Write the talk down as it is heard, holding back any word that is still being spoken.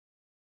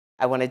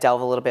I want to delve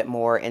a little bit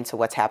more into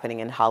what's happening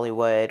in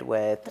Hollywood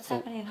with What's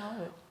happening in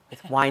Hollywood?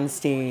 with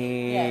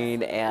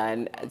Weinstein Yes.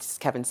 and just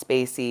Kevin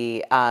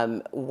Spacey.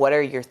 What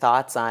are your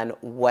thoughts on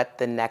what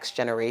the next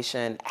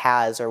generation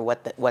has, or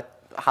what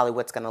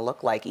Hollywood's going to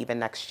look like even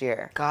next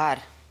year?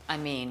 God, I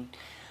mean,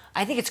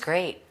 I think it's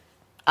great.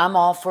 I'm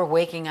all for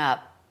waking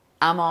up.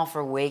 I'm all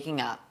for waking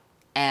up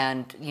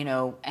and, you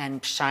know,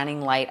 and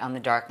shining light on the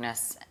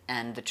darkness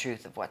and the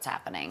truth of what's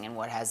happening and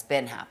what has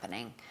been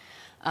happening.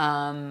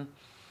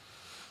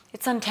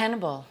 It's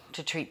untenable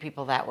to treat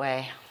people that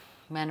way,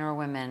 men or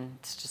women.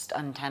 It's just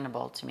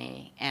untenable to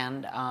me,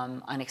 and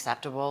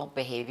unacceptable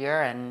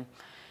behavior. And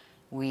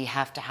we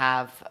have to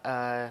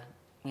have,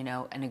 you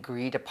know, an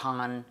agreed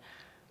upon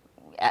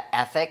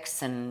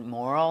ethics and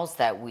morals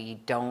that we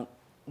don't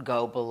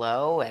go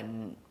below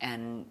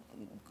and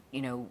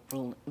you know,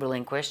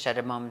 relinquish at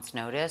a moment's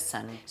notice.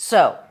 And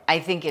so I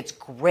think it's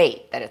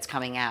great that it's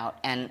coming out,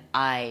 and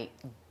I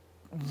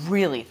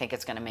really think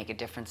it's going to make a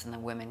difference in the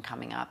women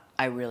coming up.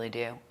 I really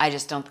do. I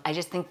just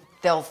think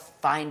they'll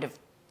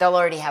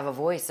already have a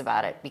voice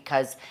about it,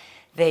 because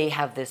they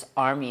have this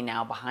army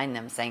now behind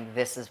them saying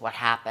this is what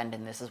happened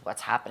and this is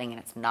what's happening and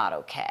it's not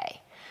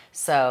okay.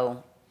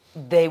 So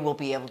they will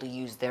be able to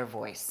use their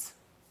voice.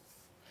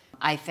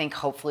 I think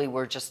hopefully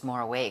we're just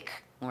more awake.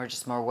 We're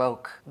just more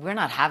woke. We're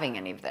not having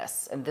any of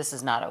this, and this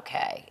is not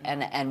okay.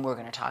 And we're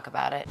gonna talk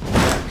about it.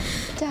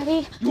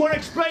 Daddy. You wanna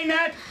explain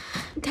that?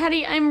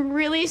 Daddy, I'm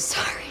really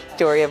sorry.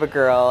 Story of a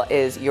Girl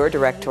is your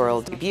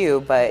directorial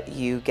debut, but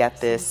you get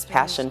this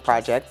passion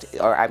project,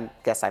 or I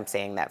guess I'm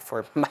saying that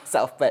for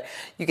myself, but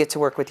you get to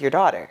work with your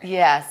daughter.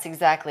 Yes,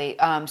 exactly.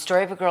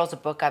 Story of a Girl is a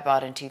book I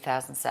bought in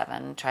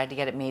 2007. Tried to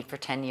get it made for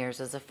 10 years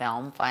as a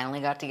film. Finally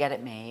got to get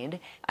it made.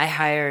 I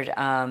hired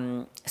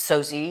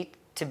Sosie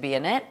to be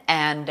in it,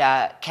 and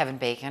Kevin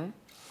Bacon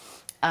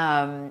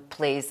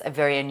plays a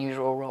very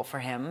unusual role for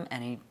him,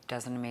 and he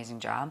does an amazing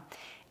job.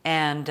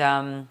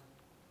 And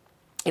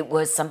it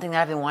was something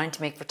that I've been wanting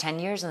to make for 10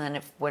 years, and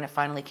then when it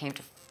finally came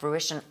to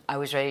fruition, I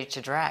was ready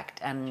to direct,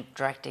 and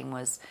directing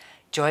was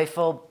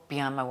joyful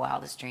beyond my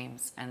wildest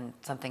dreams, and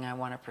something I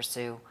want to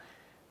pursue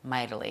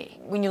mightily.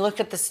 When you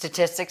look at the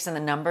statistics and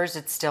the numbers,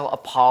 it's still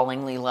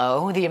appallingly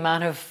low, the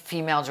amount of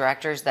female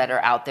directors that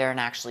are out there and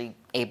actually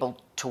able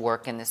to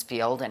work in this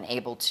field and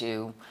able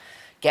to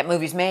get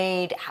movies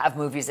made, have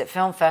movies at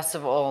film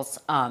festivals,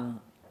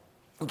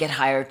 get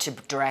hired to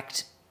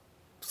direct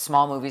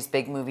small movies,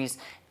 big movies,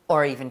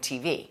 or even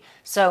TV.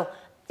 So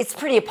it's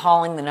pretty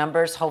appalling, the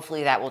numbers.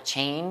 Hopefully that will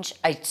change.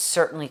 I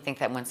certainly think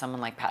that when someone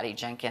like Patty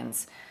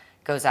Jenkins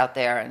goes out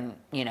there and,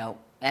 you know,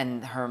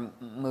 and her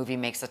movie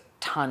makes a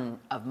ton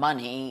of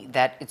money,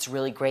 that it's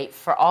really great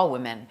for all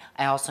women.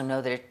 I also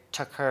know that it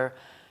took her,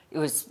 it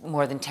was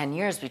more than 10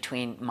 years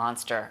between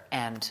Monster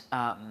and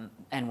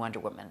Wonder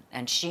Woman.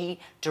 And she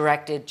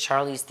directed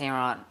Charlize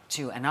Theron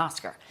to an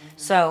Oscar.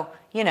 So,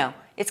 you know,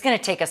 it's gonna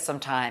take us some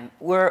time.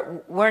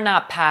 We're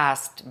not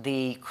past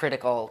the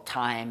critical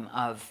time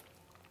of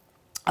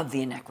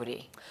the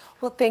inequity.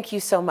 Well, thank you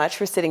so much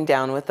for sitting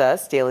down with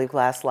us. Daily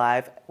Glass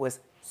Live was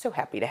so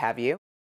happy to have you.